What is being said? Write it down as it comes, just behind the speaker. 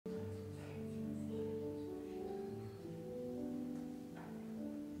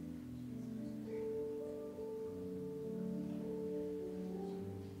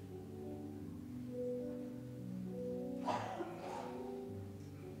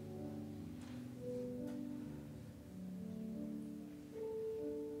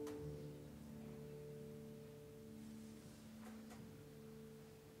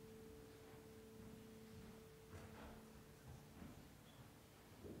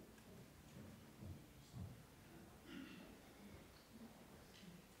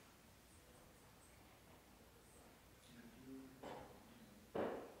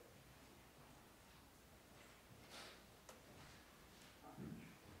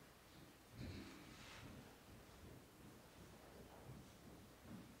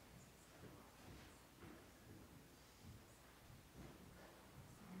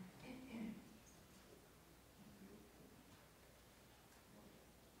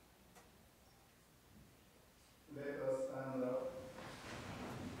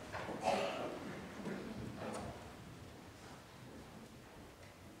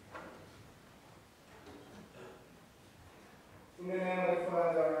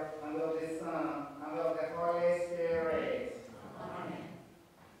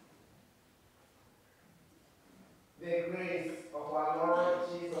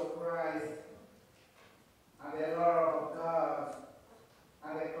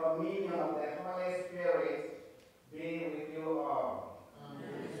communion of the Holy Spirit be with you all. And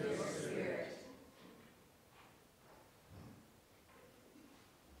with your spirit.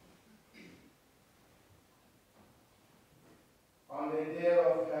 On the day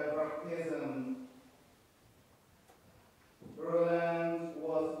of her baptism, Rollande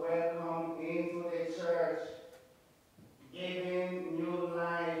was welcomed into the church, given new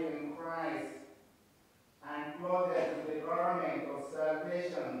life in Christ, and clothed with the garment of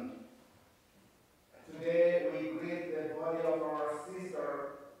salvation. Today we greet the body of our sister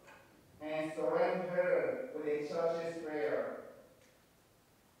and surrender her with the church's prayer.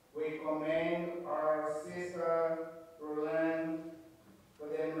 We commend our sister Rollande to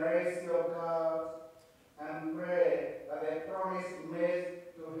the mercy of God and pray that the promise made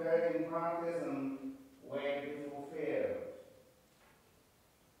to her in baptism will be fulfilled.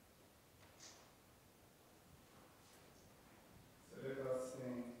 So let us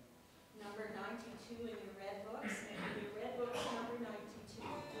sing. Number 92 in your red books, and in your red books, number 92.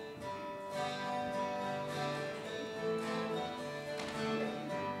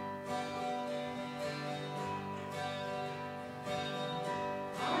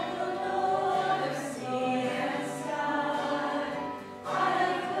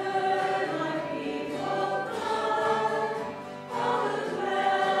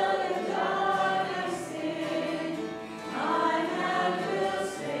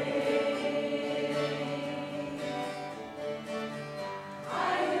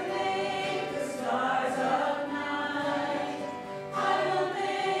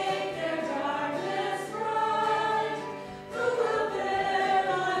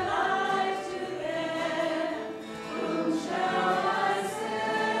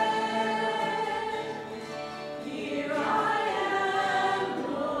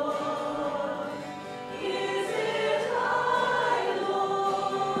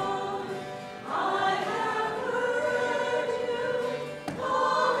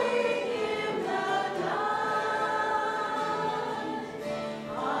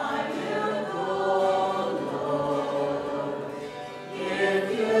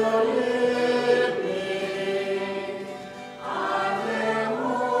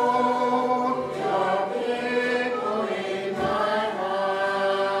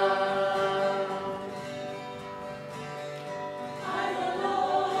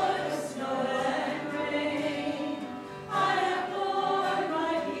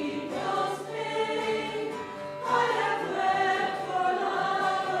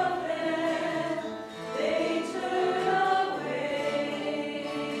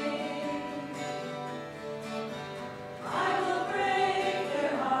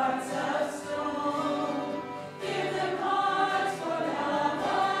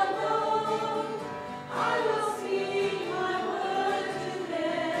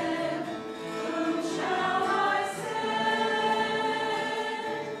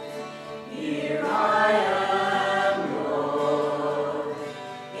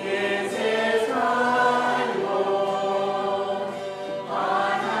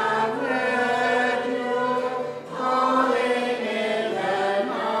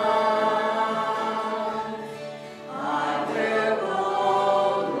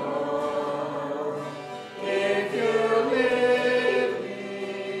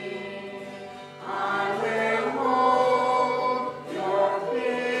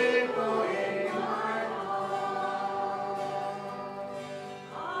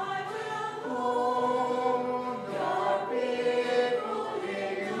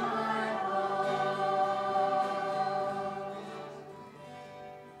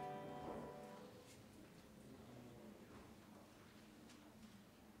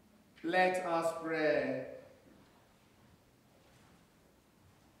 Let us pray.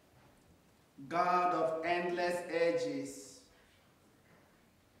 God of endless ages,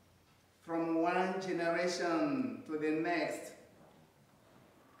 from one generation to the next,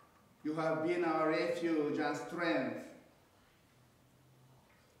 you have been our refuge and strength.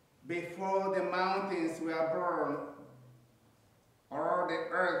 Before the mountains were born, or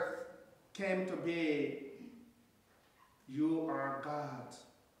the earth came to be, you are God.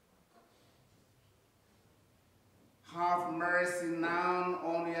 Have mercy now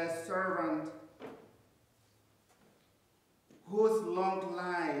on your servant, whose long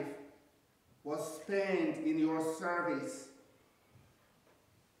life was spent in your service.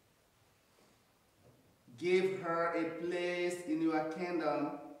 Give her a place in your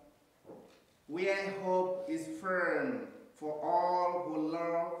kingdom, where hope is firm for all who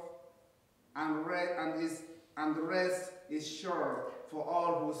love, and rest is sure for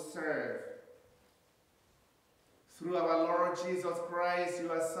all who serve. through our Lord Jesus Christ,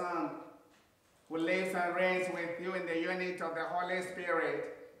 your Son, who lives and reigns with you in the unity of the Holy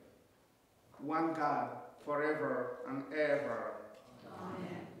Spirit, one God, forever and ever.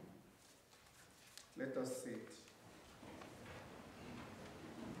 Amen. Let us sit.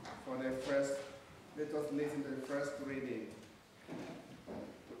 Let us listen to the first reading.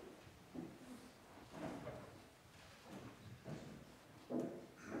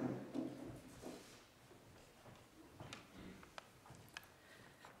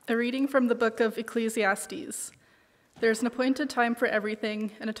 A reading from the book of Ecclesiastes. There is an appointed time for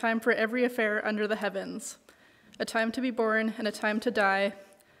everything, and a time for every affair under the heavens, a time to be born and a time to die,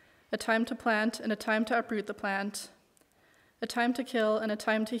 a time to plant and a time to uproot the plant, a time to kill and a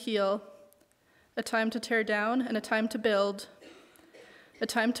time to heal, a time to tear down and a time to build, a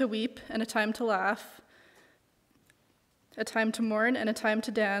time to weep and a time to laugh, a time to mourn and a time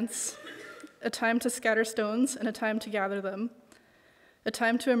to dance, a time to scatter stones and a time to gather them, a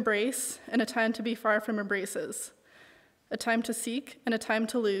time to embrace and a time to be far from embraces, a time to seek and a time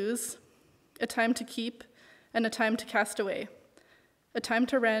to lose, a time to keep and a time to cast away, a time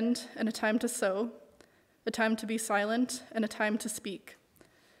to rend and a time to sow, a time to be silent and a time to speak,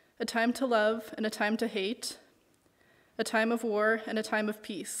 a time to love and a time to hate, a time of war and a time of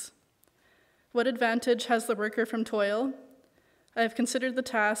peace. What advantage has the worker from toil? I have considered the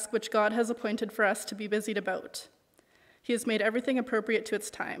task which God has appointed for us to be busied about. He has made everything appropriate to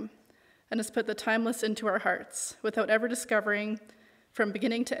its time, and has put the timeless into our hearts, without ever discovering, from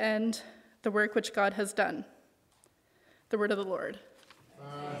beginning to end, the work which God has done. The word of the Lord.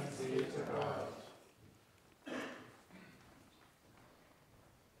 Thanks be to God.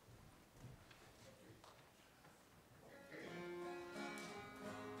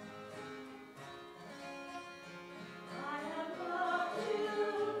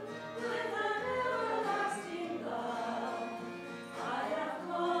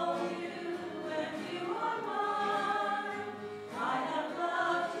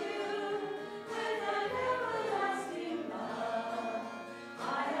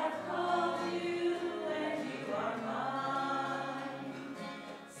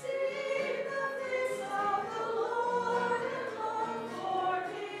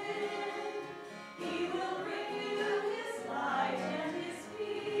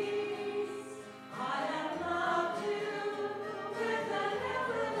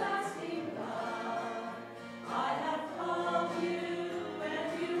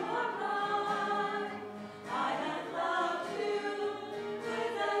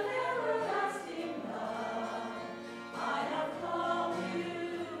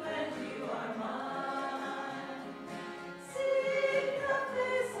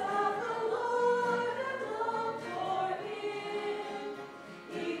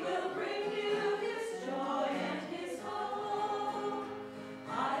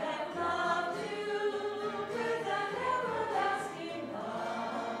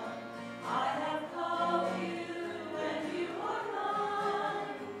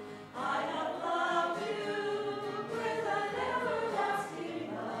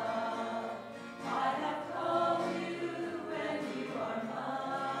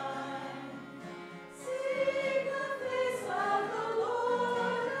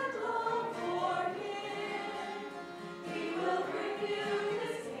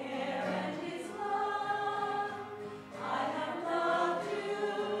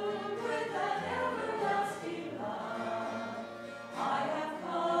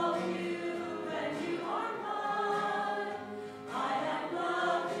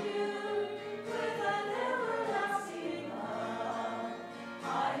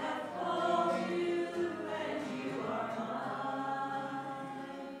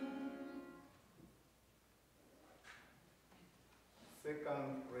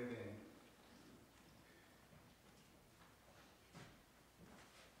 Second reading.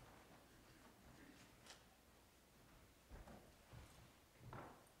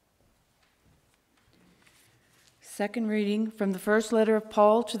 Second reading from the first letter of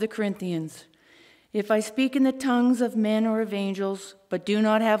Paul to the Corinthians. If I speak in the tongues of men or of angels, but do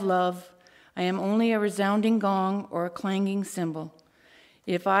not have love, I am only a resounding gong or a clanging cymbal.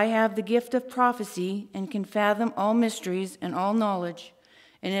 If I have the gift of prophecy and can fathom all mysteries and all knowledge,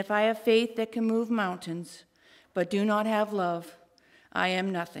 and if I have faith that can move mountains, but do not have love, I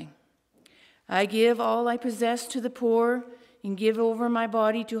am nothing. I give all I possess to the poor and give over my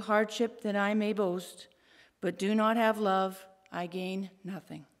body to hardship that I may boast, but do not have love, I gain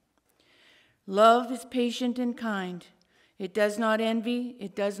nothing. Love is patient and kind. It does not envy,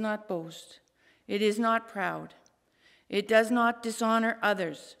 it does not boast. It is not proud. It does not dishonor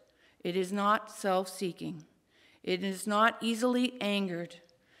others. It is not self-seeking. It is not easily angered.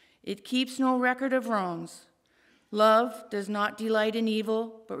 It keeps no record of wrongs. Love does not delight in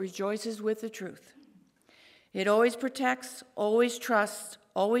evil, but rejoices with the truth. It always protects, always trusts,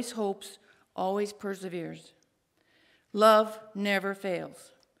 always hopes, always perseveres. Love never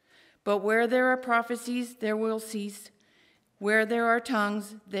fails. But where there are prophecies, there will cease. Where there are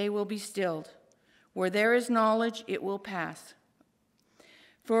tongues, they will be stilled. Where there is knowledge, it will pass.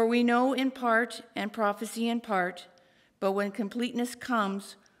 For we know in part and prophecy in part, but when completeness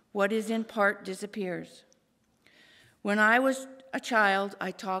comes, what is in part disappears. When I was a child,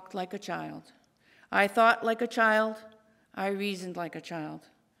 I talked like a child. I thought like a child. I reasoned like a child.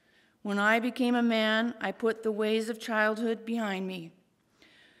 When I became a man, I put the ways of childhood behind me.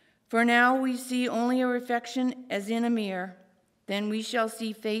 For now we see only a reflection as in a mirror, then we shall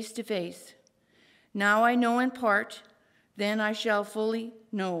see face to face. Now I know in part, then I shall fully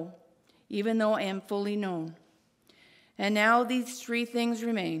know, even though I am fully known. And now these three things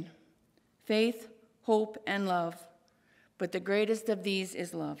remain: faith, hope, and love. But the greatest of these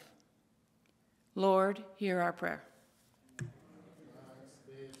is love. Lord, hear our prayer. Thanks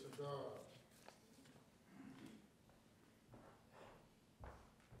be to God.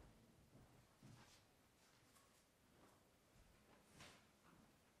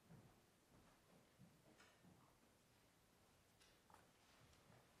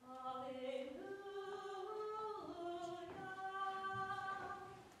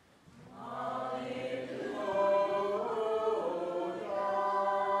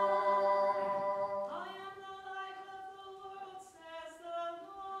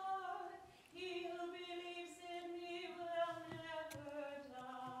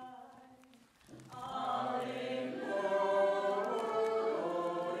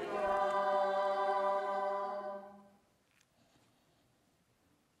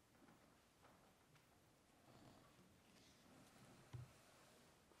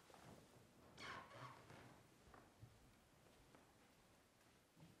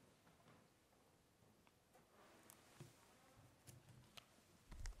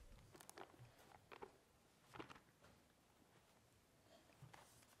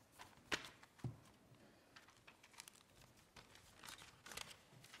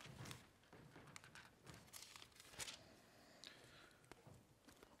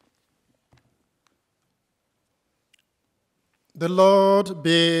 The Lord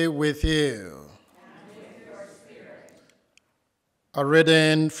be with you. And with your spirit. A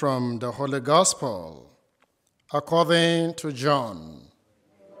reading from the Holy Gospel according to John.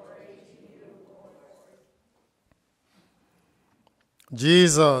 Glory to you, Lord.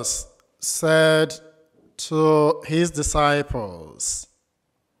 Jesus said to his disciples,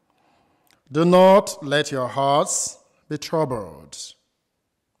 "Do not let your hearts be troubled.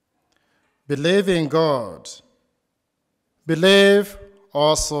 Believe in God. Believe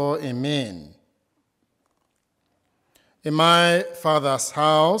also in me. In my Father's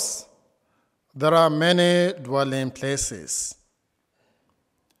house, there are many dwelling places.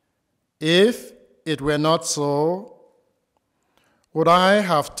 If it were not so, would I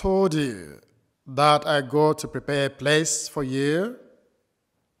have told you that I go to prepare a place for you?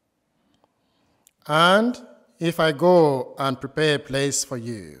 And if I go and prepare a place for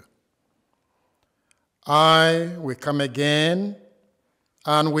you, I will come again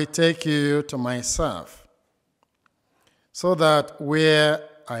and will take you to myself, so that where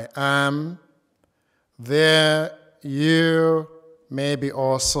I am, there you may be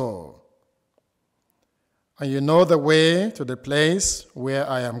also. And you know the way to the place where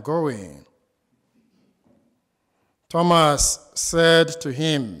I am going." Thomas said to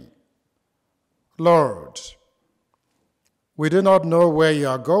him, "Lord, we do not know where you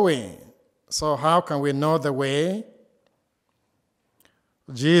are going, so how can we know the way?"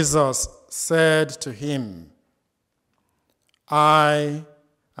 Jesus said to him, "I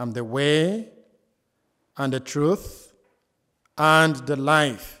am the way and the truth and the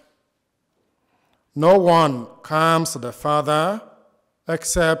life. No one comes to the Father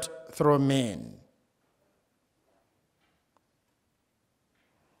except through me."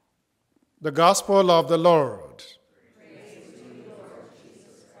 The Gospel of the Lord. Praise to you, Lord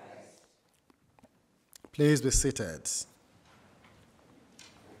Jesus Christ. Please be seated.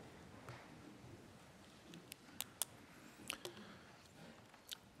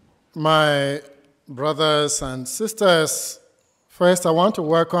 My brothers and sisters, first I want to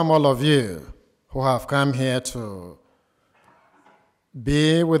welcome all of you who have come here to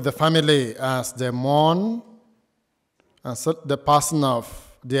be with the family as they mourn and the passing of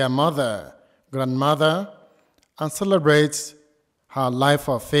their mother, grandmother, and celebrate her life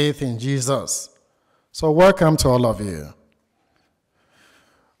of faith in Jesus So welcome to all of you.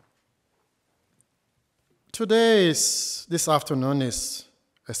 This afternoon is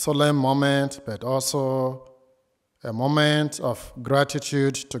a solemn moment, but also a moment of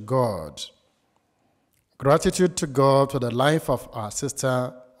gratitude to God. Gratitude to God for the life of our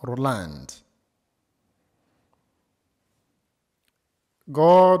sister Rollande.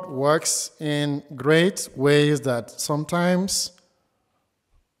 God works in great ways that sometimes,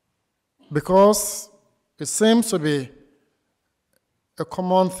 because it seems to be a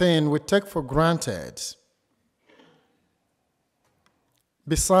common thing, we take for granted.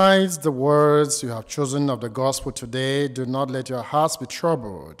 Besides the words you have chosen of the gospel today, do not let your hearts be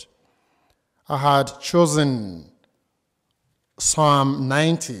troubled. I had chosen Psalm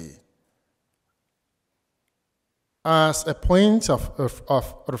 90 as a point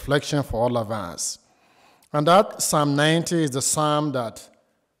of reflection for all of us. And that Psalm 90 is the psalm that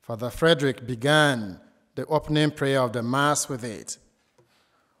Father Frederick began the opening prayer of the Mass with it.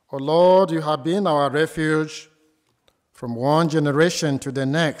 O Lord, you have been our refuge from one generation to the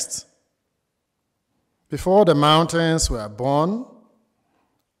next. Before the mountains were born,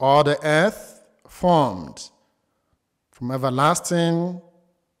 or the earth formed, from everlasting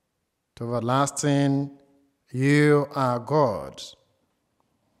to everlasting, you are God.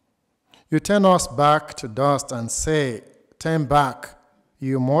 You turn us back to dust and say, turn back,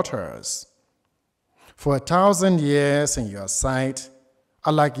 you mortals. For 1,000 years in your sight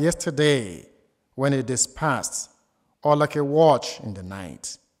are like yesterday when it is past, or like a watch in the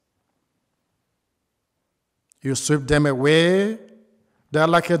night. You sweep them away. They are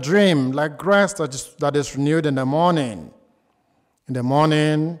like a dream, like grass that is renewed in the morning. In the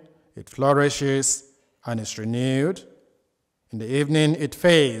morning, it flourishes and is renewed. In the evening, it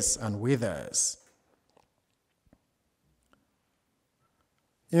fades and withers.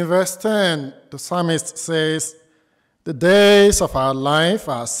 In verse 10, the psalmist says, the days of our life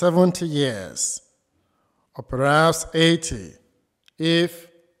are 70 years, or perhaps 80, if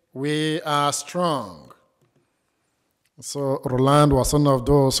we are strong. So Rollande was one of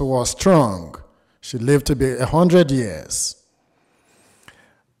those who was strong. She lived to be 100 years.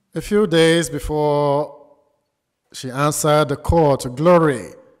 A few days before she answered the call to glory,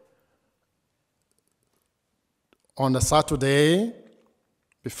 on the Saturday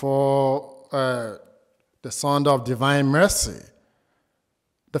before the Sunday of Divine Mercy,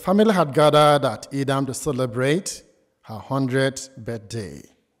 the family had gathered at Edam to celebrate her 100th birthday.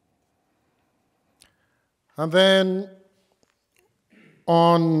 And then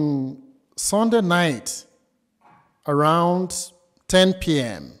on Sunday night, around 10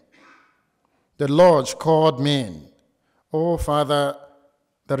 p.m., the Lord called me in. Oh, Father,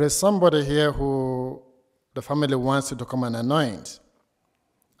 there is somebody here who the family wants you to come and anoint.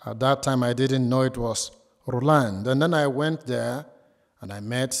 At that time, I didn't know it was Rollande. And then I went there, and I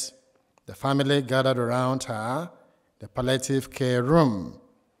met the family gathered around her, the palliative care room.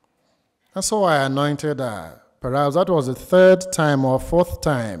 And so I anointed her. Perhaps that was the third time or fourth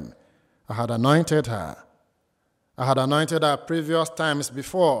time I had anointed her. I had anointed her previous times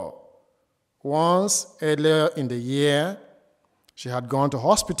before. Once earlier in the year, she had gone to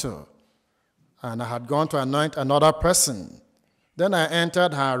hospital, and I had gone to anoint another person. Then I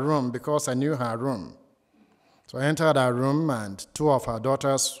entered her room because I knew her room. So I entered her room, and two of her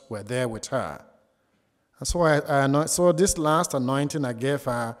daughters were there with her. And so so this last anointing I gave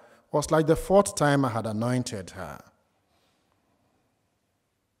her was like the fourth time I had anointed her.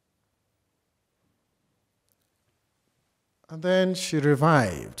 And then she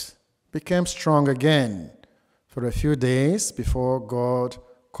revived, became strong again for a few days before God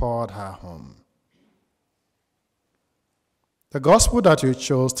called her home. The gospel that you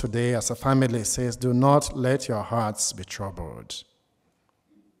chose today as a family says, do not let your hearts be troubled.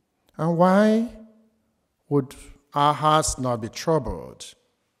 And why would our hearts not be troubled?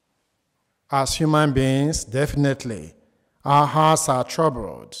 As human beings, definitely, our hearts are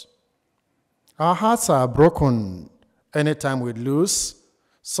troubled. Our hearts are broken anytime we lose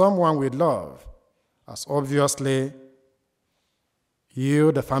someone we love, as obviously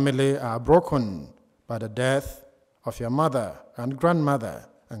you, the family, are broken by the death of your mother and grandmother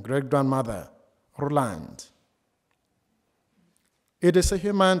and great-grandmother, Rollande. It is a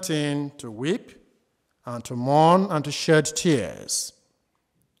human thing to weep and to mourn and to shed tears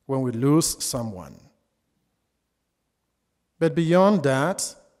when we lose someone. But beyond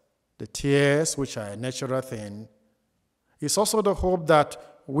that, the tears, which are a natural thing, is also the hope that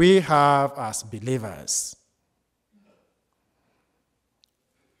we have as believers.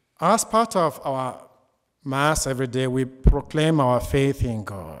 As part of our Mass every day, we proclaim our faith in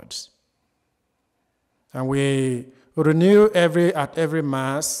God. And we renew at every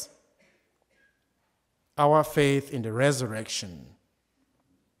Mass our faith in the resurrection.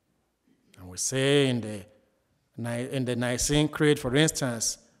 And we say in the Nicene Creed, for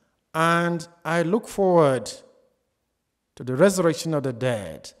instance, and I look forward to the resurrection of the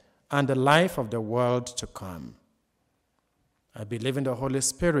dead and the life of the world to come. I believe in the Holy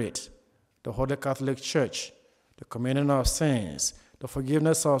Spirit, the Holy Catholic Church, the communion of saints, the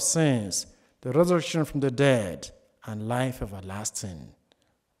forgiveness of sins, the resurrection from the dead, and life everlasting.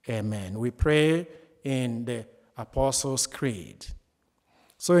 Amen. We pray in the Apostles' Creed.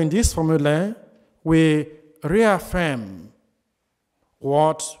 So in this formula, we reaffirm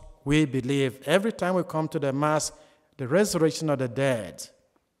what we believe every time we come to the Mass, the resurrection of the dead.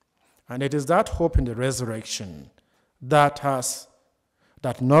 And it is that hope in the resurrection that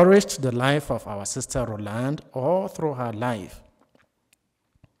nourished the life of our sister Rollande all through her life.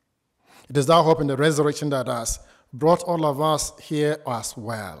 It is that hope in the resurrection that has brought all of us here as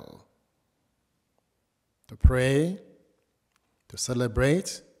well. To pray, to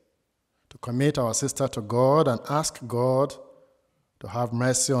celebrate, to commit our sister to God and ask God to have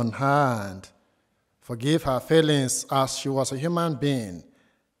mercy on her and forgive her failings as she was a human being,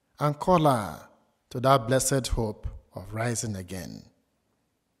 and call her to that blessed hope of rising again.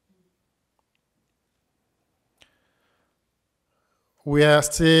 We are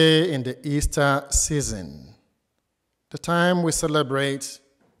still in the Easter season, the time we celebrate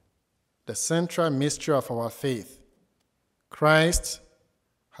the central mystery of our faith. Christ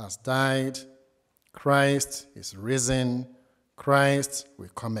has died, Christ is risen, Christ will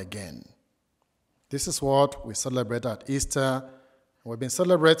come again. This is what we celebrate at Easter. We've been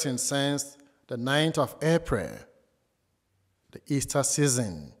celebrating since the 9th of April, the Easter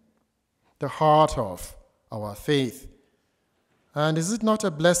season, the heart of our faith. And is it not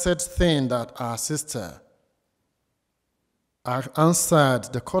a blessed thing that our sister answered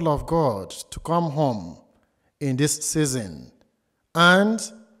the call of God to come home in this season and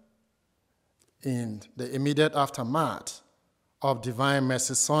in the immediate aftermath of Divine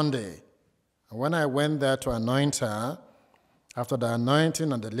Mercy Sunday? And when I went there to anoint her, after the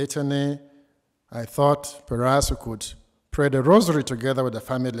anointing and the litany, I thought perhaps we could pray the rosary together with the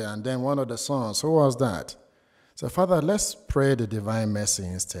family. And then one of the sons, who was that? So, Father, let's pray the Divine Mercy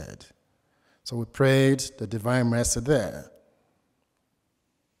instead. So we prayed the Divine Mercy there.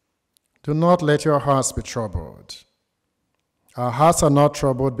 Do not let your hearts be troubled. Our hearts are not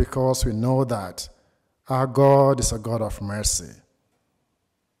troubled because we know that our God is a God of mercy.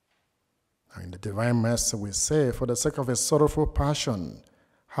 And in the Divine Mercy we say, for the sake of his sorrowful passion,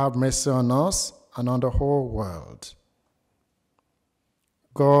 have mercy on us and on the whole world.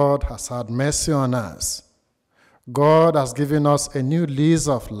 God has had mercy on us. God has given us a new lease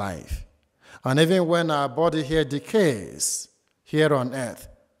of life. And even when our body here decays, here on earth,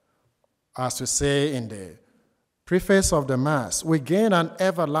 as we say in the preface of the Mass, we gain an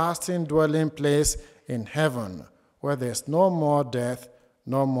everlasting dwelling place in heaven where there's no more death,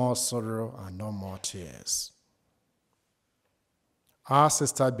 no more sorrow, and no more tears. Our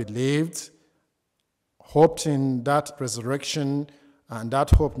sister believed, hoped in that resurrection, and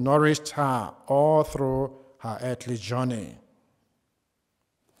that hope nourished her all through her earthly journey.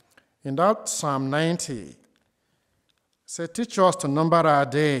 In that Psalm 90, it says, teach us to number our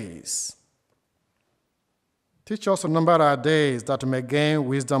days. Teach us to number our days that we may gain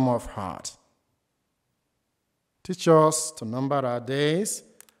wisdom of heart. Teach us to number our days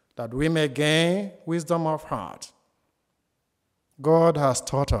that we may gain wisdom of heart. God has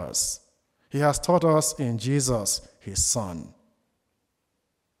taught us. He has taught us in Jesus, his Son.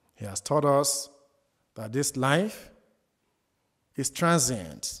 He has taught us that this life is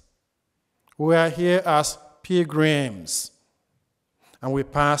transient. We are here as pilgrims, and we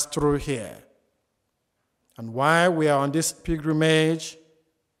pass through here. And while we are on this pilgrimage,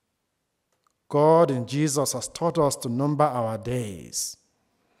 God in Jesus has taught us to number our days.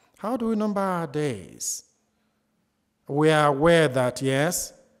 How do we number our days? We are aware that,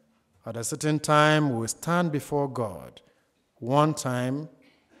 yes, at a certain time we will stand before God. One time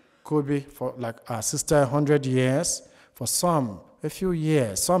could be for, like our sister, 100 years. For some, a few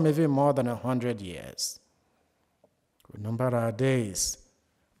years. Some even more than 100 years. We number our days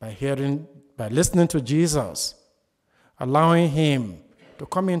by listening to Jesus, allowing him to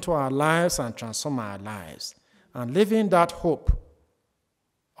come into our lives and transform our lives, and living that hope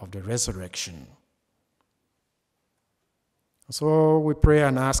of the resurrection. So we pray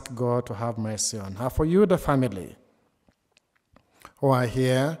and ask God to have mercy on her. For you, the family who are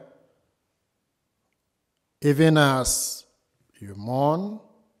here, even as you mourn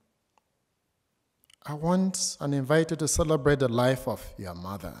I want and invite you to celebrate the life of your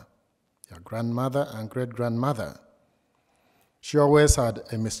mother, your grandmother and great-grandmother. She always had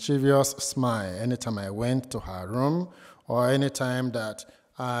a mischievous smile anytime I went to her room or anytime that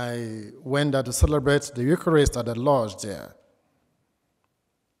I went there to celebrate the Eucharist at the lodge there.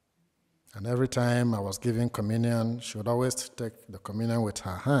 And every time I was giving communion, she would always take the communion with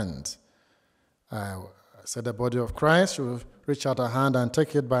her hand. I said the body of Christ, she would reach out her hand and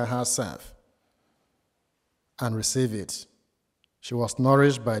take it by herself and receive it. She was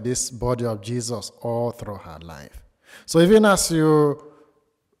nourished by this body of Jesus all through her life. So even as you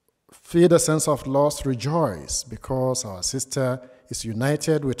feel the sense of loss, rejoice because our sister is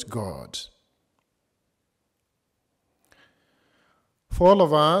united with God. For all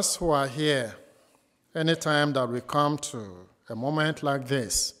of us who are here, anytime that we come to a moment like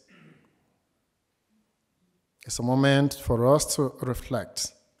this, it's a moment for us to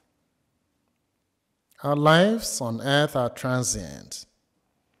reflect. Our lives on earth are transient.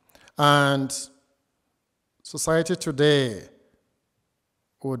 And society today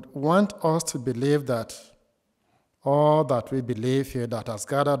would want us to believe that all that we believe here, that has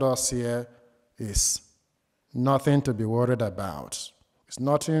gathered us here, is nothing to be worried about. It's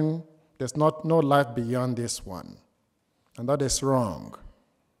nothing, there's no life beyond this one. And that is wrong.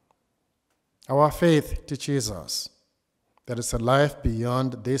 Our faith teaches us there is a life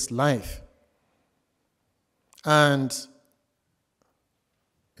beyond this life. And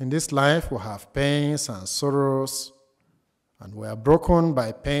in this life we have pains and sorrows, and we are broken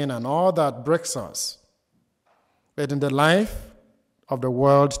by pain and all that breaks us. But in the life of the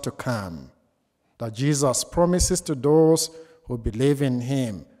world to come, that Jesus promises to those who believe in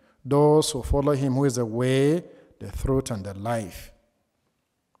him, those who follow him, who is the way, the truth, and the life.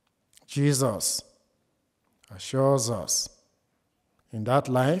 Jesus assures us in that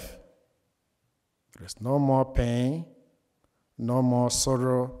life there is no more pain, no more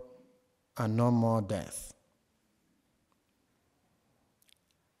sorrow, and no more death.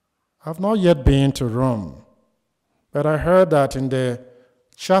 I've not yet been to Rome, but I heard that in the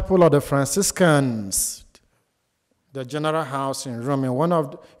chapel of the Franciscans, the general house in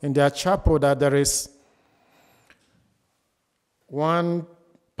Rome, in their chapel, that there is one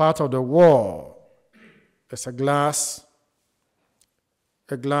part of the wall. It's a glass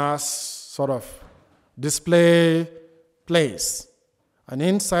sort of display place. And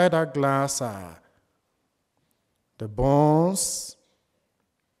inside that glass are the bones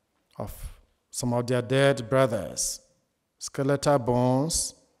of some of their dead brothers, skeletal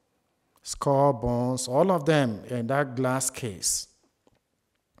bones, skull bones, all of them in that glass case.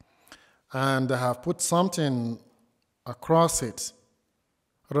 And they have put something across it.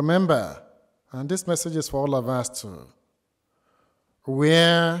 Remember, and this message is for all of us too,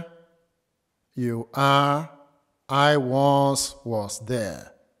 where you are, I once was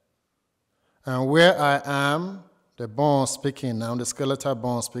there. And where I am, the bone speaking now, the skeletal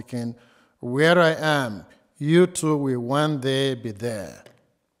bone speaking, where I am, you too will one day be there.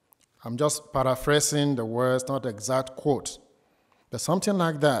 I'm just paraphrasing the words, not the exact quote, but something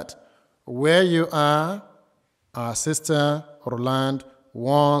like that. Where you are, our sister Rollande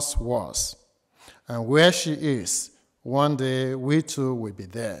once was. And where she is, one day we too will be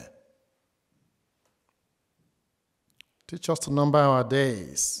there. Teach us to number our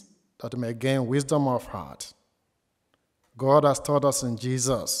days, that we may gain wisdom of heart. God has taught us in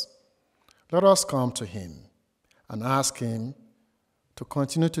Jesus. Let us come to him and ask him to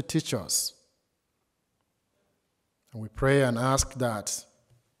continue to teach us. And we pray and ask that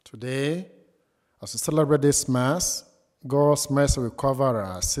today, as we celebrate this Mass, God's mercy will cover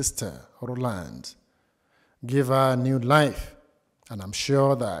our sister, Rollande. Give her a new life, and I'm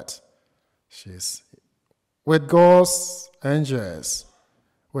sure that she's with God's angels,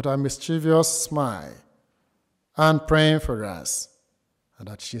 with a mischievous smile, and praying for us, and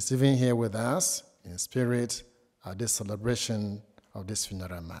that she's even here with us in spirit at this celebration of this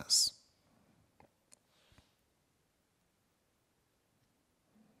funeral Mass.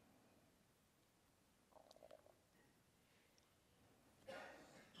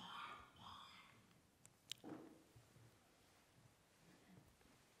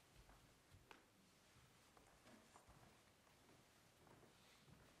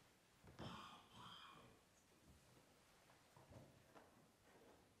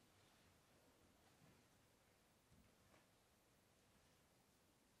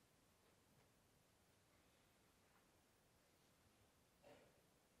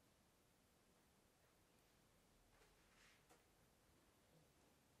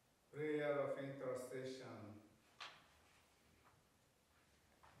 Prayer of intercession.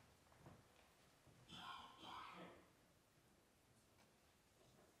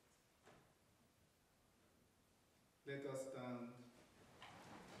 Let us stand.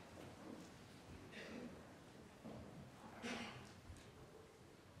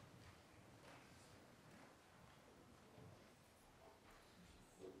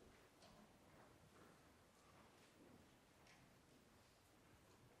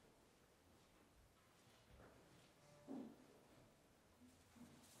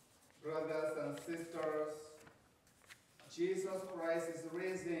 Brothers and sisters, Jesus Christ is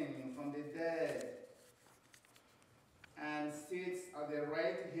risen from the dead and sits at the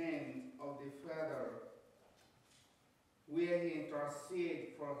right hand of the Father, where he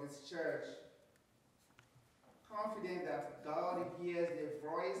intercedes for his church, confident that God hears the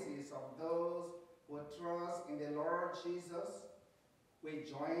voices of those who trust in the Lord Jesus. We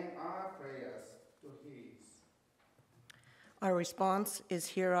join our prayers to his. Our response is,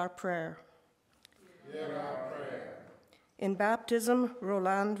 hear our prayer. Hear our prayer. In baptism,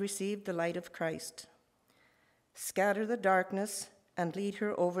 Rollande received the light of Christ. Scatter the darkness and lead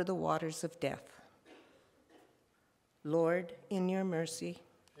her over the waters of death. Lord, in your mercy,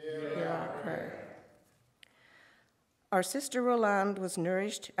 hear our prayer. Our sister Rollande was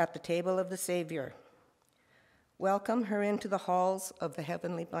nourished at the table of the Savior. Welcome her into the halls of the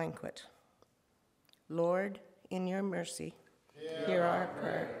heavenly banquet. Lord, in your mercy, hear our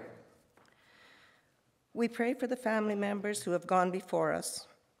prayer. We pray for the family members who have gone before us,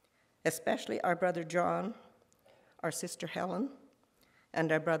 especially our brother John, our sister Helen,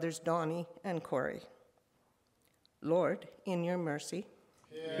 and our brothers Donnie and Corey. Lord, in your mercy,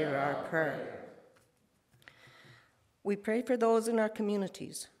 hear our prayer. We pray for those in our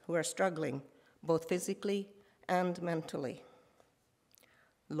communities who are struggling, both physically and mentally.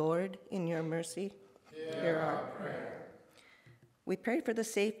 Lord, in your mercy, hear our prayer. We pray for the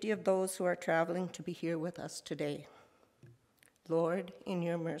safety of those who are traveling to be here with us today. Lord, in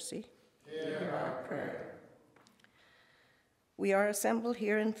your mercy, hear our prayer. We are assembled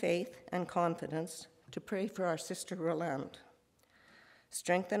here in faith and confidence to pray for our sister Rollande.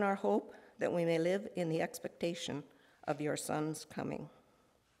 Strengthen our hope that we may live in the expectation of your Son's coming.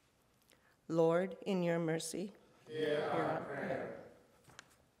 Lord, in your mercy, hear our prayer.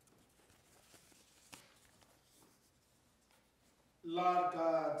 Lord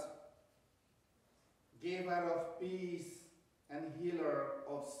God, giver of peace and healer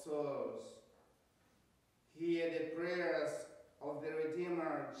of souls, hear the prayers of the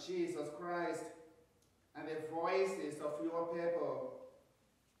Redeemer, Jesus Christ, and the voices of your people,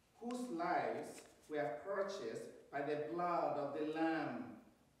 whose lives were purchased by the blood of the Lamb.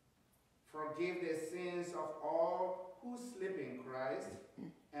 Forgive the sins of all who sleep in Christ,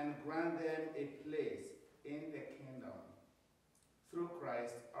 and grant them a place in the kingdom. Through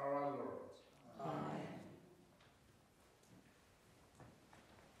Christ our Lord. Amen.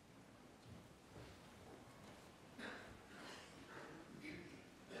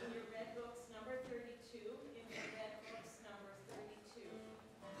 In your red books, number 32, in your red books, number 32.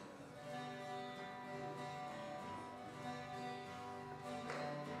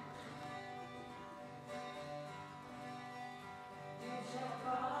 You shall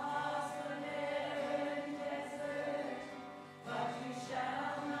cross the barren desert, but you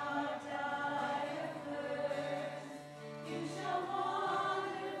shall not die of thirst.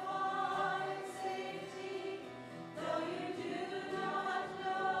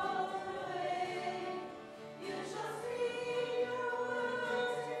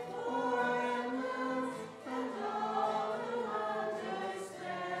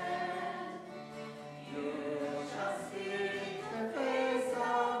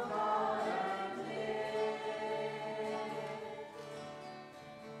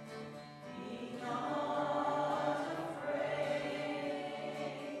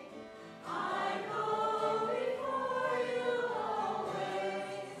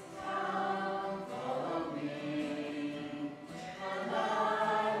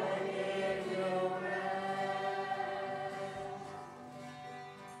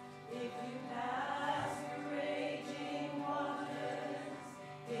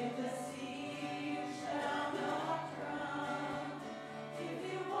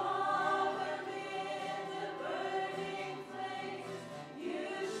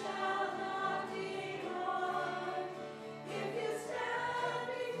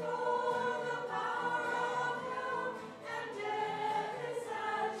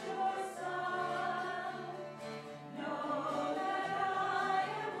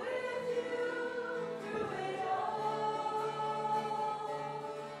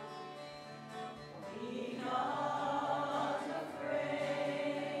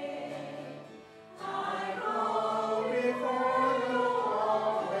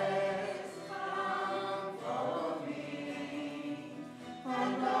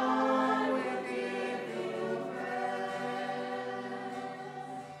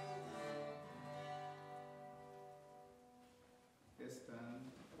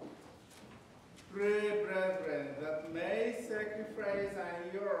 Pray, brethren, that my sacrifice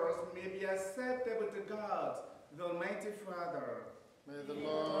and yours may be acceptable to God, the Almighty Father. May the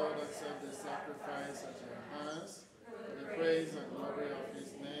Lord accept the sacrifice at your hands, for the praise and glory of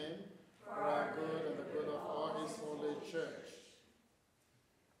his name, for our good and the good of all his holy church.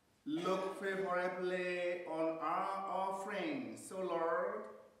 Look favorably on our offerings, so Lord,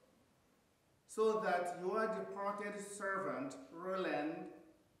 so that your departed servant, Rollande,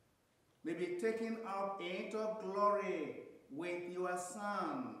 may be taken up into glory with your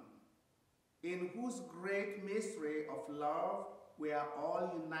Son, in whose great mystery of love we are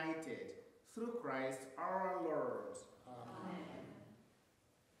all united, through Christ our Lord. Amen.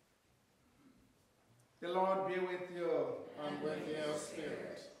 The Lord be with you. And with your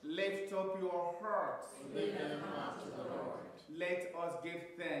spirit. Lift up your hearts. Lift them up to the Lord. Let us give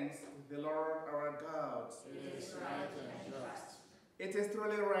thanks to the Lord our God. It is right and just. It is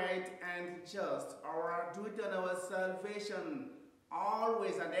truly right and just, our duty and our salvation,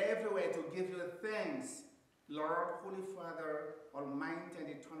 always and everywhere to give you thanks, Lord, Holy Father, Almighty and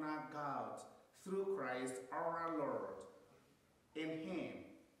eternal God, through Christ our Lord. In him,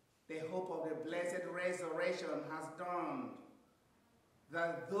 the hope of the blessed resurrection has dawned,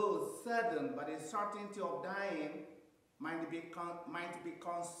 that those saddened by the certainty of dying might be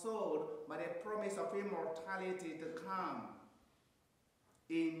consoled by the promise of immortality to come.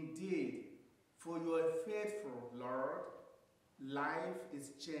 Indeed, for you are faithful, Lord, life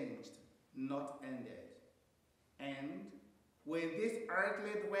is changed, not ended. And when this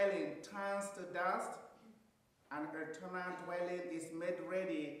earthly dwelling turns to dust, an eternal dwelling is made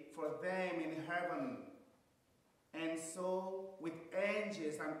ready for them in heaven. And so, with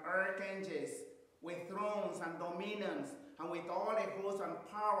angels and archangels, with thrones and dominions, and with all the hosts and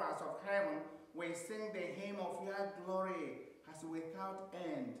powers of heaven, we sing the hymn of your glory, as without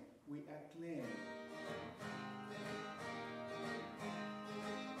end we acclaim.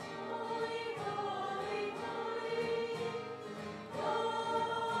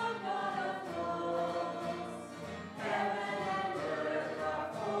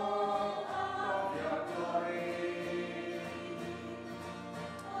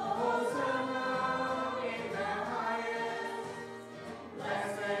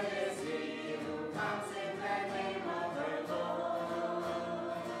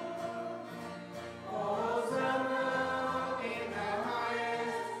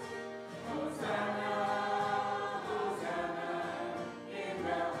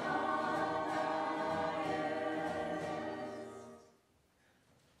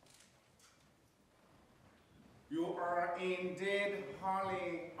 Indeed,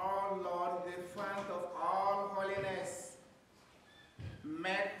 holy, O Lord, the fount of all holiness.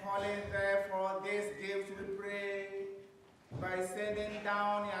 Make holy, therefore, these gifts, we pray, by sending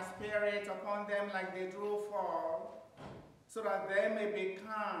down your Spirit upon them like the dew fall, so that they may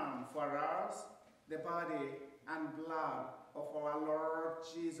become for us the body and blood of our Lord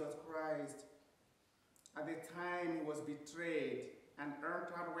Jesus Christ. At the time he was betrayed and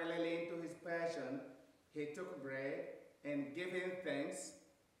entered willingly into his passion, he took bread, and giving thanks,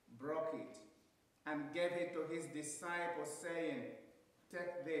 broke it, and gave it to his disciples, saying,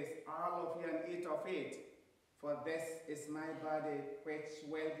 "Take this, all of you, and eat of it, for this is my body, which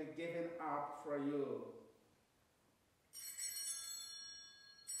will be given up for you."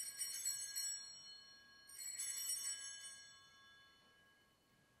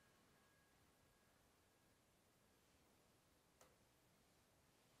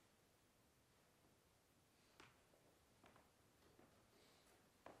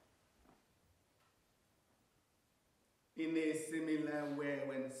 In a similar way,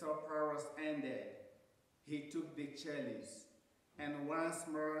 when supper was ended, he took the chalice, and once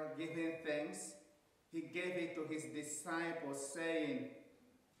more giving thanks, he gave it to his disciples, saying,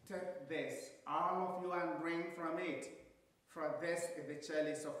 "Take this, all of you, and drink from it, for this is the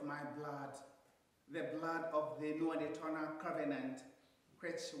chalice of my blood, the blood of the new and eternal covenant,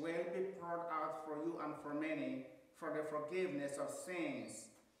 which will be poured out for you and for many for the forgiveness of sins.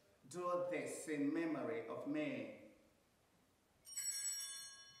 Do this in memory of me."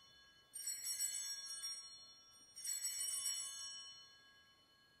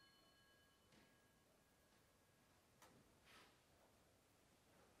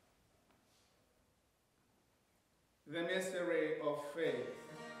 The mystery of faith.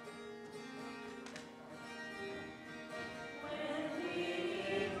 When we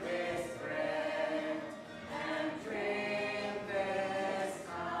eat this bread and drink this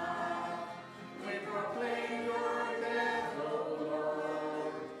cup, we proclaim your death, O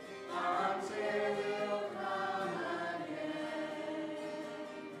Lord, until you come again.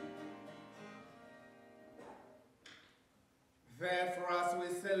 Therefore, as we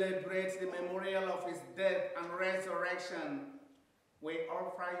celebrate the memorial of his death and resurrection, we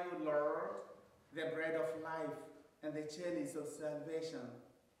offer you, Lord, the bread of life and the chalice of salvation,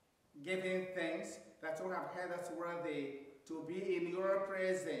 giving thanks that you have held us worthy to be in your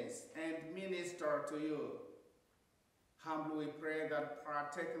presence and minister to you. Humbly we pray that,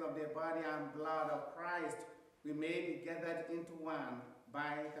 partaking of the body and blood of Christ, we may be gathered into one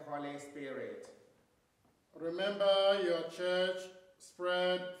by the Holy Spirit. Remember your church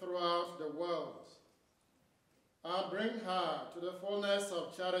spread throughout the world, and bring her to the fullness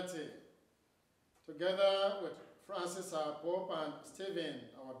of charity, together with Francis our Pope and Stephen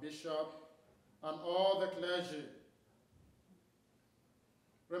our Bishop and all the clergy.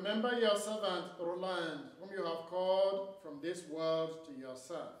 Remember your servant Rollande, whom you have called from this world to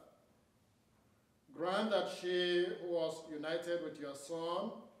yourself. Grant that she, who was united with your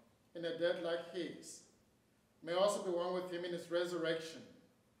Son in a death like his, may also be one with him in his resurrection.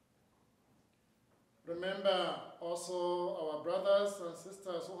 Remember also our brothers and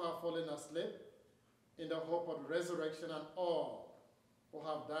sisters who have fallen asleep in the hope of the resurrection, and all who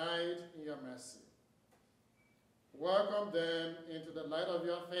have died in your mercy. Welcome them into the light of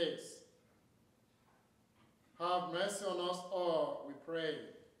your face. Have mercy on us all, we pray,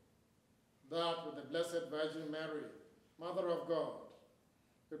 that with the Blessed Virgin Mary, Mother of God,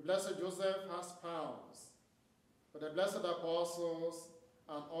 with Blessed Joseph, her spouse, with the blessed apostles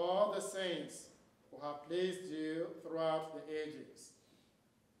and all the saints who have pleased you throughout the ages,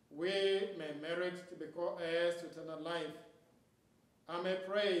 we may merit to be co-heirs to eternal life, and may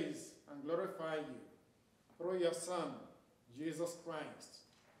praise and glorify you through your Son, Jesus Christ.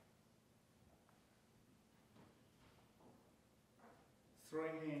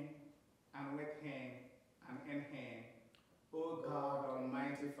 Through him, and with him, and in him, O God,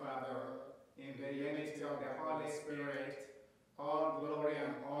 Almighty Father, in the unity of the Holy Spirit, all glory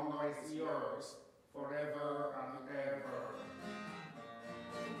and honor is yours, forever and ever.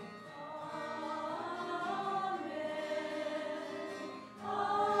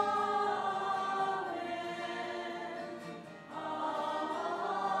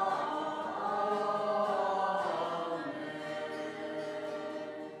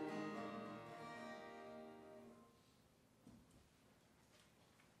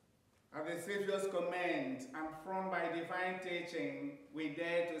 At the Savior's command and from by divine teaching, we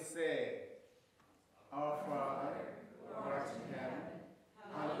dare to say, Our Father, who art in heaven,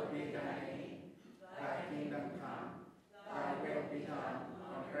 hallowed be thy name. Thy kingdom come, thy will be done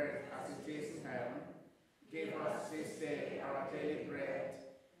on earth as it is in heaven. Give us this day our daily bread,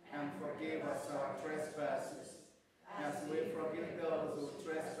 and forgive us our trespasses, as we forgive those who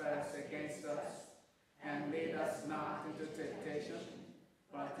trespass against us. And lead us not into temptation,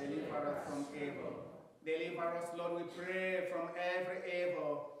 but deliver us from evil. Deliver us, Lord, we pray, from every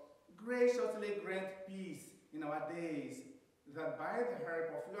evil. Graciously grant peace in our days, that by the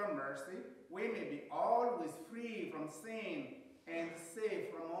help of your mercy, we may be always free from sin and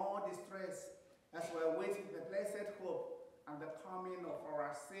safe from all distress, as we await the blessed hope and the coming of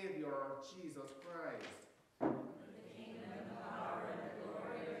our Savior, Jesus Christ. The kingdom, the power, and the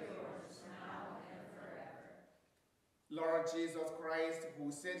glory are yours, now and forever. Lord Jesus Christ,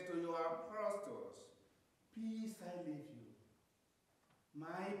 who said to your apostles, Peace I leave you,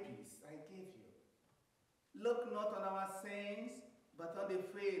 my peace I give you. Look not on our sins, but on the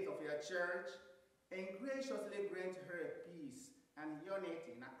faith of your church, and graciously grant her peace and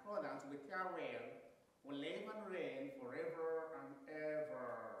unity in accordance with your will, who live and reign forever and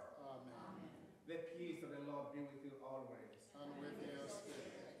ever. Amen. Amen. The peace of the Lord be with you always. And with your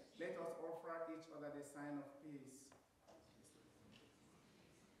spirit. Let us offer each other the sign of peace.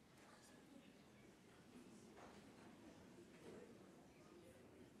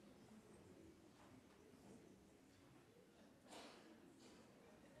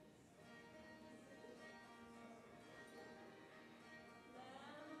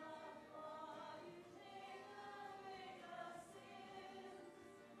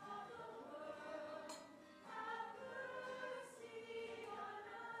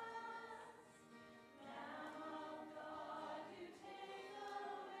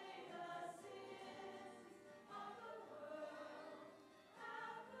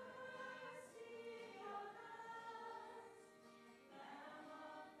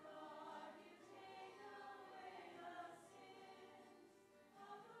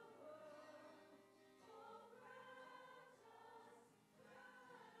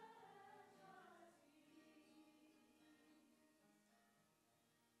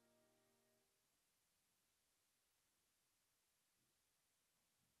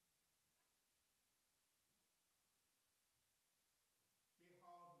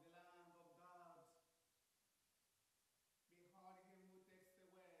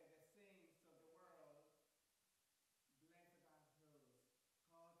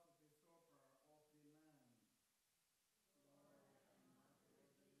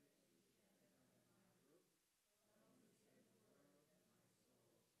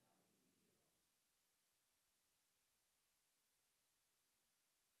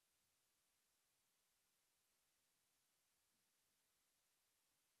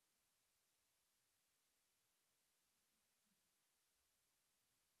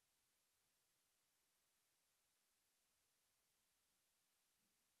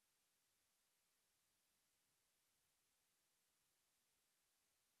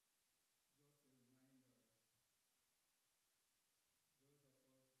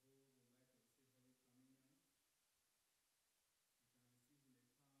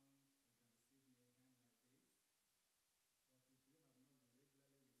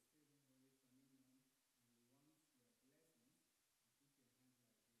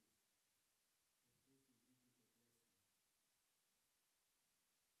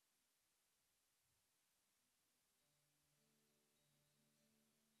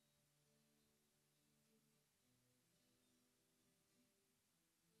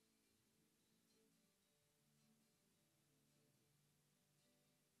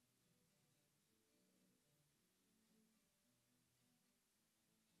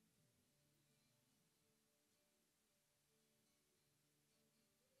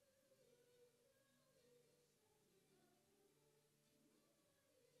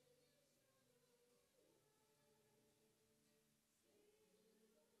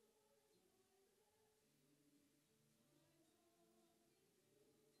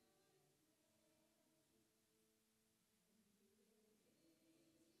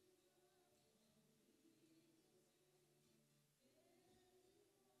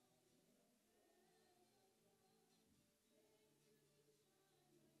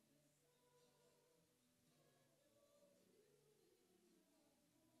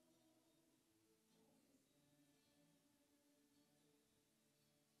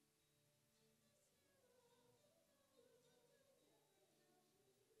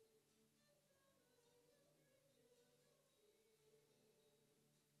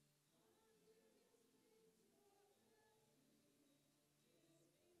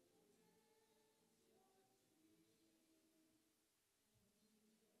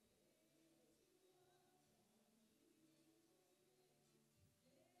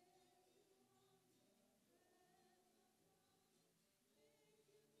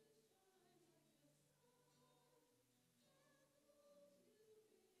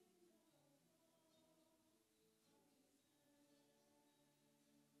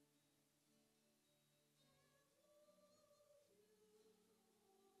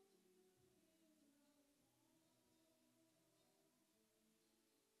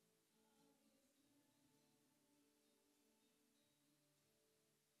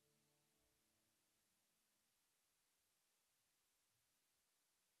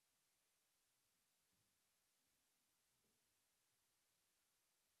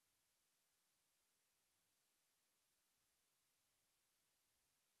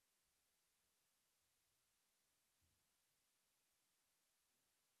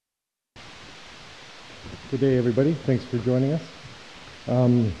 Good day, everybody. Thanks for joining us.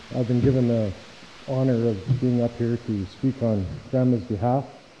 I've been given the honor of being up here to speak on Grandma's behalf.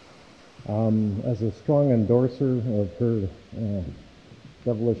 As a strong endorser of her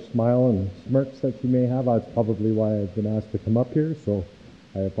devilish smile and smirks that she may have, that's probably why I've been asked to come up here, so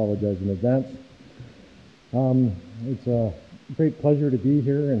I apologize in advance. It's a great pleasure to be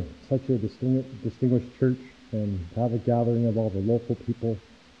here in such a distinguished church and have a gathering of all the local people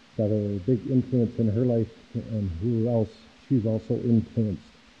that are a big influence in her life and who else she's also influenced.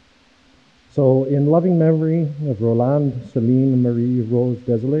 So in loving memory of Rollande Celine Marie Rose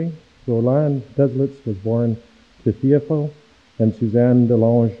Desilets, Rollande Desilets was born to Theophile and Suzanne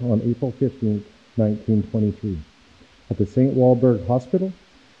Delange on April 15, 1923, at the St. Walburg Hospital.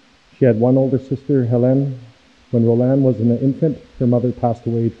 She had one older sister, Helene. When Rollande was an infant, her mother passed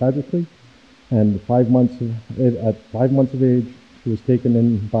away tragically, and at 5 months of age, she was taken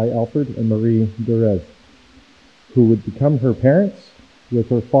in by Alfred and Marie Derez, who would become her parents, with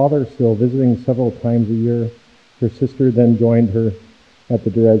her father still visiting several times a year. Her sister then joined her at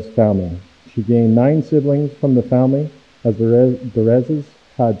the Derez family. She gained 9 siblings from the family, as the Derezes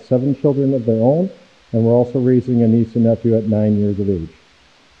had 7 children of their own and were also raising a niece and nephew at 9 years of age.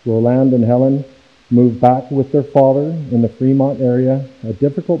 Rollande and Helen moved back with their father in the Fremont area, a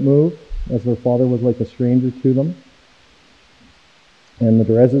difficult move as their father was like a stranger to them, and the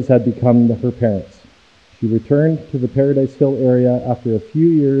Derezes had become her parents. She returned to the Paradise Hill area after a few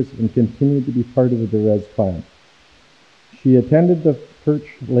years and continued to be part of the Derez clan. She attended the Perch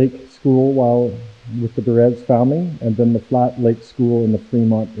Lake School while with the Derez family, and then the Flat Lake School in the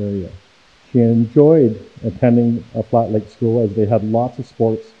Fremont area. She enjoyed attending a Flat Lake School as they had lots of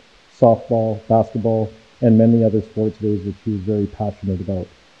sports, softball, basketball, and many other sports days which she was very passionate about.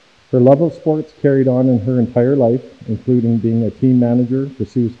 Her love of sports carried on in her entire life, including being a team manager for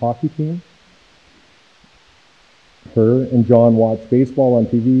Sue's hockey team. Her and John watched baseball on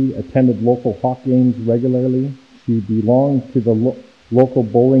TV, attended local hockey games regularly. She belonged to the local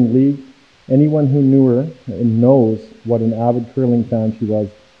bowling league. Anyone who knew her and knows what an avid curling fan she was.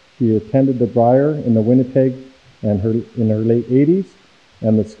 She attended the Briar in the Winnipeg and in her late 80s,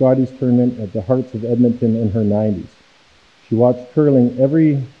 and the Scotties tournament at the Hearts of Edmonton in her 90s. She watched curling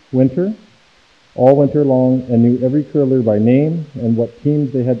every winter, all winter long, and knew every curler by name and what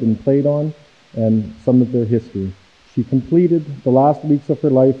teams they had been played on and some of their history. She completed the last weeks of her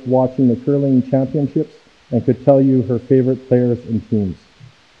life watching the curling championships and could tell you her favorite players and teams.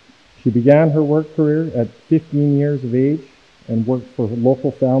 She began her work career at 15 years of age and worked for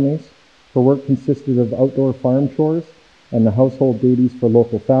local families. Her work consisted of outdoor farm chores and the household duties for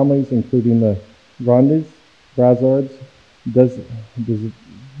local families, including the Grandes, Brazards, Desilets,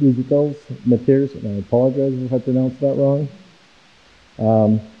 Mateers, and I apologize if I pronounced that wrong.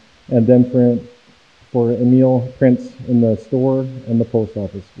 And then for Emile Prince in the store and the post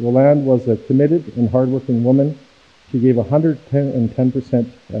office. Rollande was a committed and hardworking woman. She gave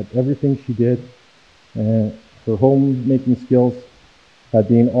 110% at everything she did, and her homemaking skills had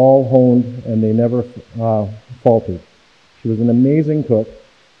been all honed, and they never faltered. She was an amazing cook,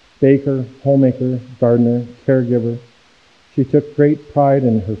 baker, homemaker, gardener, caregiver. She took great pride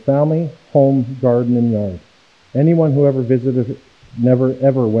in her family, home, garden, and yard. Anyone who ever visited her never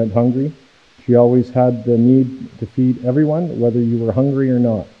ever went hungry. She always had the need to feed everyone, whether you were hungry or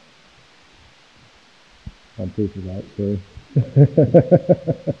not. I'll pay for that,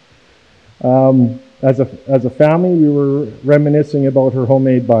 sorry. As a family, we were reminiscing about her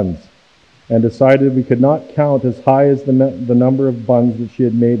homemade buns and decided we could not count as high as the number of buns that she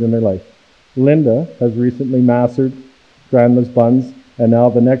had made in her life. Linda has recently mastered Grandma's buns, and now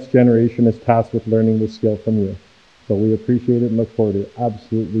the next generation is tasked with learning this skill from you. So we appreciate it and look forward to it.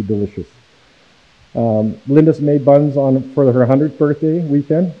 Absolutely delicious. Linda's made buns for her 100th birthday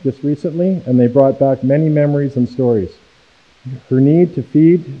weekend just recently, and they brought back many memories and stories. Her need to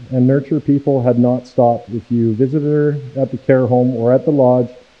feed and nurture people had not stopped. If you visited her at the care home or at the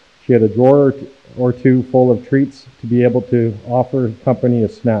lodge, she had a drawer or two full of treats to be able to offer company a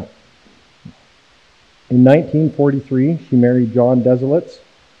snack. In 1943, she married John Desilets,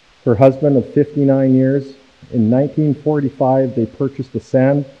 her husband of 59 years. In 1945, they purchased a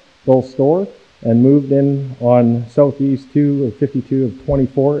sandal store and moved in on Southeast 2 of 52 of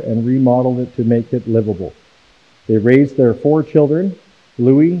 24 and remodeled it to make it livable. They raised their 4 children,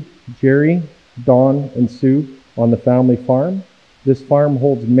 Louis, Jerry, Dawn, and Sue, on the family farm. This farm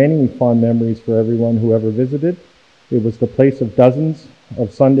holds many fond memories for everyone who ever visited. It was the place of dozens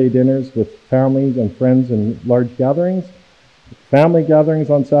of Sunday dinners with families and friends and large gatherings, family gatherings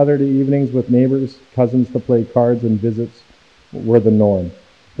on Saturday evenings with neighbors, cousins to play cards, and visits were the norm.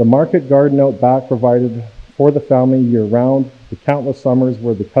 The market garden out back provided for the family year-round, the countless summers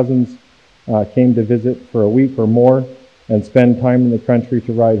where the cousins came to visit for a week or more and spend time in the country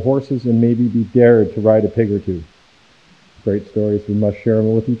to ride horses and maybe be dared to ride a pig or two. Great stories, we must share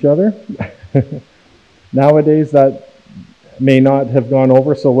them with each other. Nowadays, that may not have gone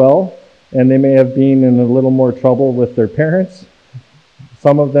over so well, and they may have been in a little more trouble with their parents.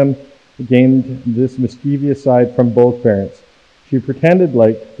 Some of them gained this mischievous side from both parents. She pretended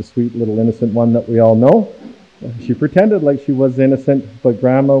like the sweet little innocent one that we all know. She pretended like she was innocent, but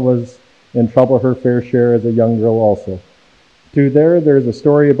Grandma was in trouble her fair share as a young girl also. There's a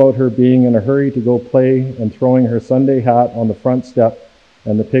story about her being in a hurry to go play and throwing her Sunday hat on the front step,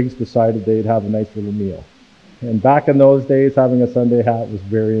 and the pigs decided they'd have a nice little meal. And back in those days, having a Sunday hat was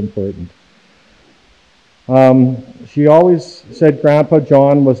very important. She always said Grandpa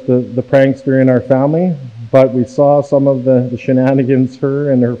John was the prankster in our family, but we saw some of the shenanigans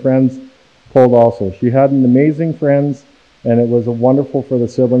her and her friends pulled also. She had an amazing friends, and it was wonderful for the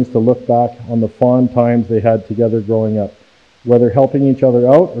siblings to look back on the fond times they had together growing up, whether helping each other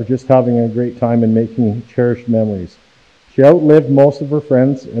out or just having a great time and making cherished memories. She outlived most of her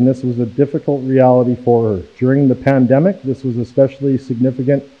friends, and this was a difficult reality for her. During the pandemic, this was especially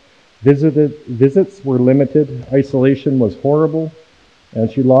significant. Visits were limited, isolation was horrible, and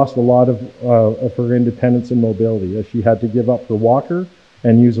she lost a lot of her independence and mobility as she had to give up her walker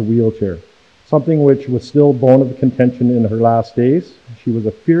and use a wheelchair, something which was still bone of contention in her last days. She was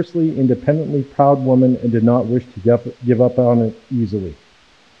a fiercely, independently proud woman and did not wish to give up on it easily.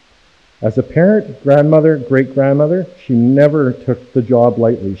 As a parent, grandmother, great-grandmother, she never took the job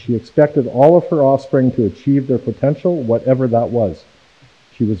lightly. She expected all of her offspring to achieve their potential, whatever that was.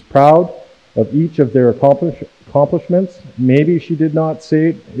 She was proud of each of their accomplishments. Maybe she did not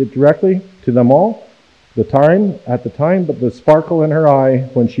say it directly to them all at the time, but the sparkle in her eye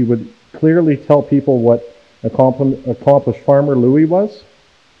when she would clearly tell people what accomplished farmer Louis was,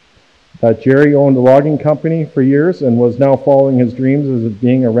 that Jerry owned a logging company for years and was now following his dreams as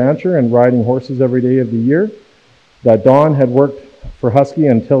being a rancher and riding horses every day of the year, that Don had worked for Husky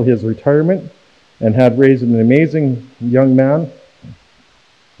until his retirement and had raised an amazing young man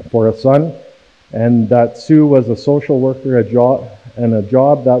for a son, and that Sue was a social worker, a job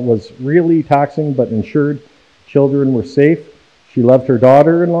that was really taxing but ensured children were safe. She loved her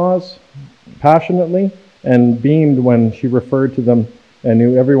daughter-in-laws passionately and beamed when she referred to them and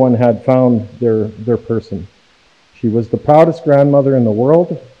knew everyone had found their person. She was the proudest grandmother in the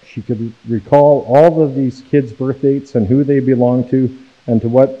world. She could recall all of these kids' birth dates and who they belonged to and to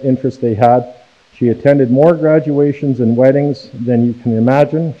what interest they had. She attended more graduations and weddings than you can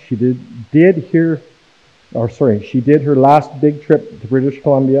imagine. She did her last big trip to British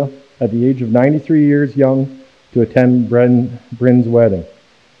Columbia at the age of 93 years young to attend Bryn's wedding.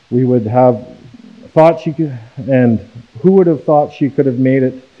 We would have thought she could, and who would have thought she could have made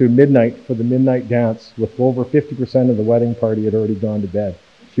it to midnight for the midnight dance with over 50% of the wedding party had already gone to bed.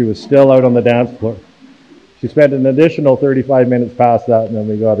 She was still out on the dance floor. She spent an additional 35 minutes past that, and then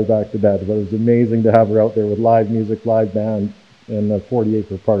we got her back to bed. But it was amazing to have her out there with live music, live band, and a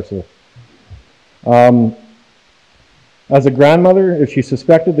 40-acre parcel. As a grandmother, if she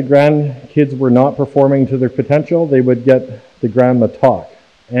suspected the grandkids were not performing to their potential, they would get the grandma talk.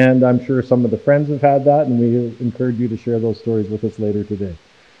 And I'm sure some of the friends have had that, and we encourage you to share those stories with us later today.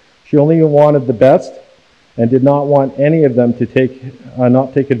 She only wanted the best and did not want any of them to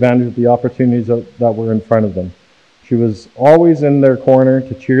not take advantage of the opportunities that were in front of them. She was always in their corner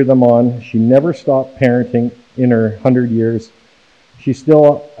to cheer them on. She never stopped parenting in her 100 years. She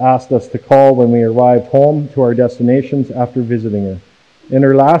still asked us to call when we arrived home to our destinations after visiting her. In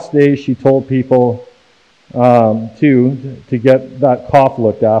her last days, she told people to get that cough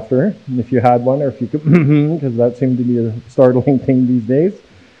looked after, if you had one, or if you could, because that seemed to be a startling thing these days.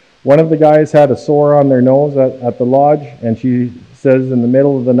 One of the guys had a sore on their nose at the lodge, and she says in the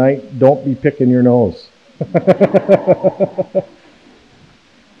middle of the night, "Don't be picking your nose."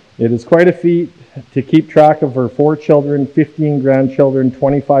 It is quite a feat to keep track of her 4 children, 15 grandchildren,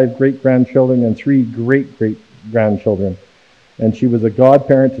 25 great-grandchildren, and 3 great-great-grandchildren. And she was a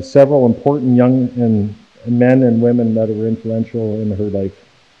godparent to several important young men and women that were influential in her life.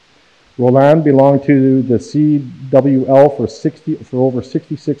 Rollande belonged to the CWL for over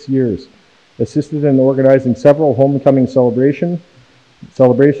 66 years, assisted in organizing several homecoming celebrations.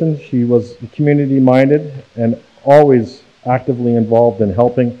 She was community-minded and always actively involved in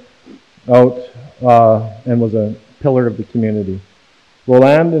helping out and was a pillar of the community.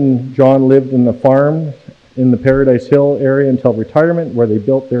 Rollande and John lived in the farm in the Paradise Hill area until retirement, where they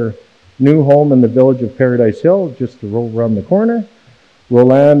built their new home in the village of Paradise Hill, just to roll around the corner.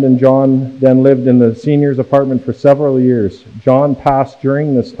 Rollande and John then lived in the seniors' apartment for several years. John passed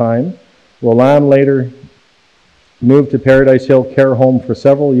during this time. Rollande later moved to Paradise Hill Care Home for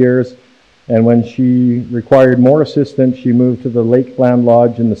several years, and when she required more assistance, she moved to the Lakeland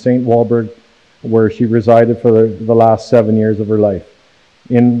Lodge in the St. Walburg, where she resided for the last 7 years of her life.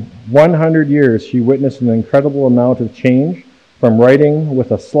 In 100 years, she witnessed an incredible amount of change, from writing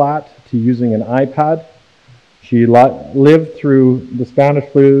with a slat to using an iPad. She lived through the Spanish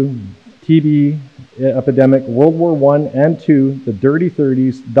flu, TB epidemic, World War I and II, the Dirty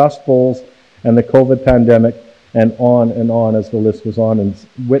 30s, Dust Bowls, and the COVID pandemic, and on as the list goes on, and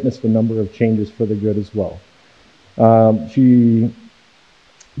witnessed a number of changes for the good as well. But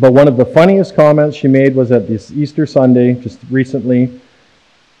one of the funniest comments she made was at this Easter Sunday, just recently,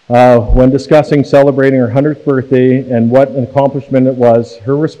 when discussing celebrating her 100th birthday and what an accomplishment it was.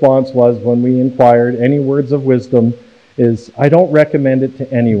 Her response was, when we inquired, any words of wisdom, is, I don't recommend it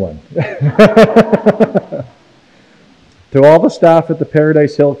to anyone. To all the staff at the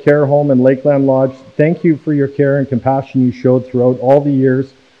Paradise Hill Care Home and Lakeland Lodge, thank you for your care and compassion you showed throughout all the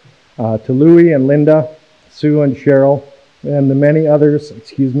years. To Louie and Linda, Sue and Cheryl, and the many others,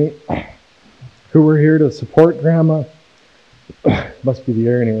 who were here to support Grandma. Must be the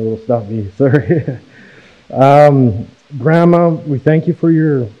air anyway, a little stuffy, sorry. Grandma, we thank you for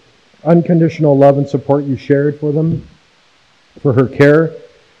your unconditional love and support you shared for them, for her care.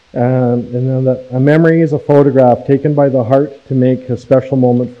 And then a memory is a photograph taken by the heart to make a special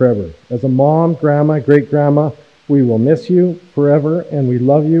moment forever. As a mom, grandma, great-grandma, we will miss you forever, and we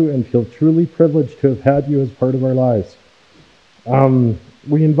love you and feel truly privileged to have had you as part of our lives.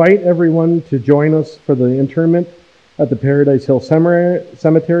 We invite everyone to join us for the interment at the Paradise Hill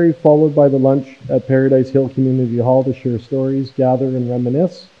Cemetery, followed by the lunch at Paradise Hill Community Hall to share stories, gather, and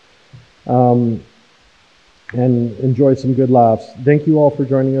reminisce. And enjoy some good laughs. Thank you all for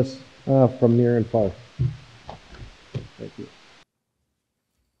joining us from near and far. Thank you.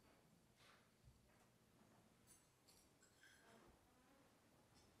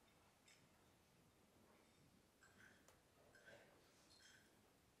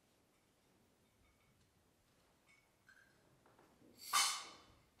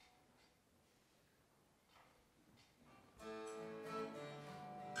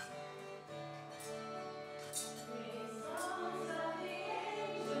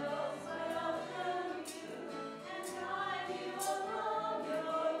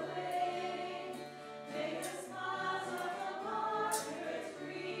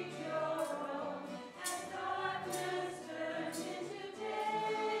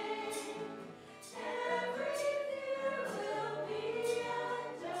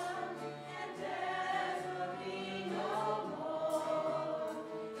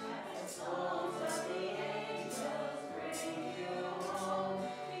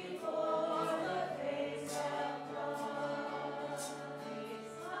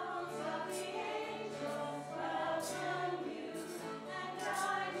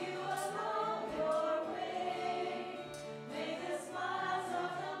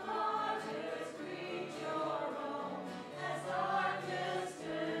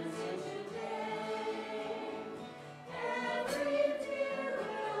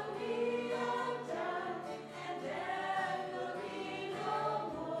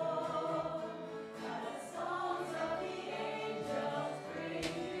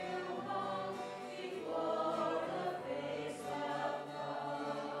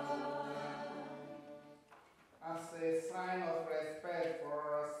 As a sign of respect for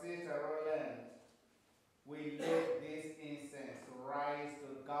our sister Rollande, we let this incense rise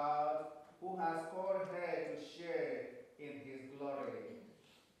to God, who has called her to share in his glory.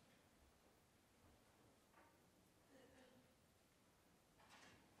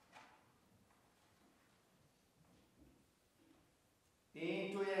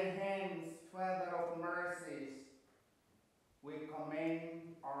 Into your hands, Father of mercies, we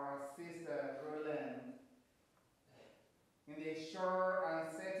commend our sister Rollande in the sure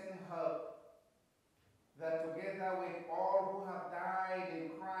and certain hope that together with all who have died in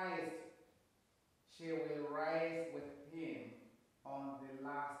Christ, she will rise with him on the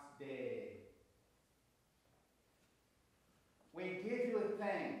last day. We give you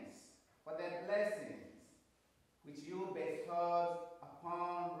thanks for the blessings which you bestowed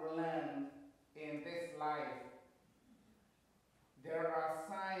upon Rollande in this life. There are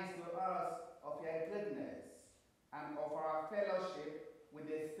signs to us of your goodness and of our fellowship with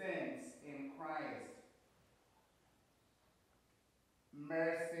the saints in Christ.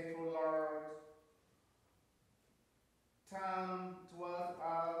 Merciful Lord, turn towards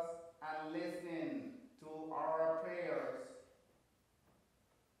us and listen to our prayers.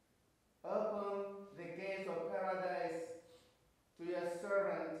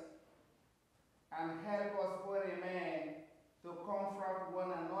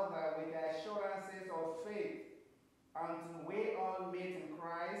 until we all meet in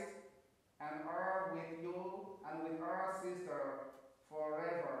Christ and are with you and with our sister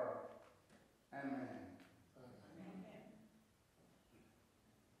forever. Amen.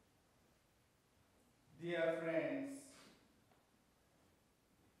 Dear friends,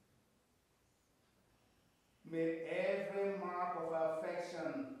 may every mark of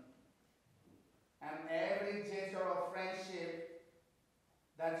affection and every gesture of friendship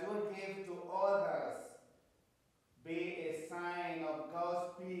that you give to others be a sign of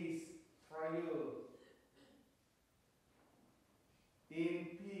God's peace for you.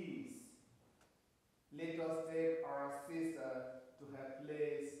 In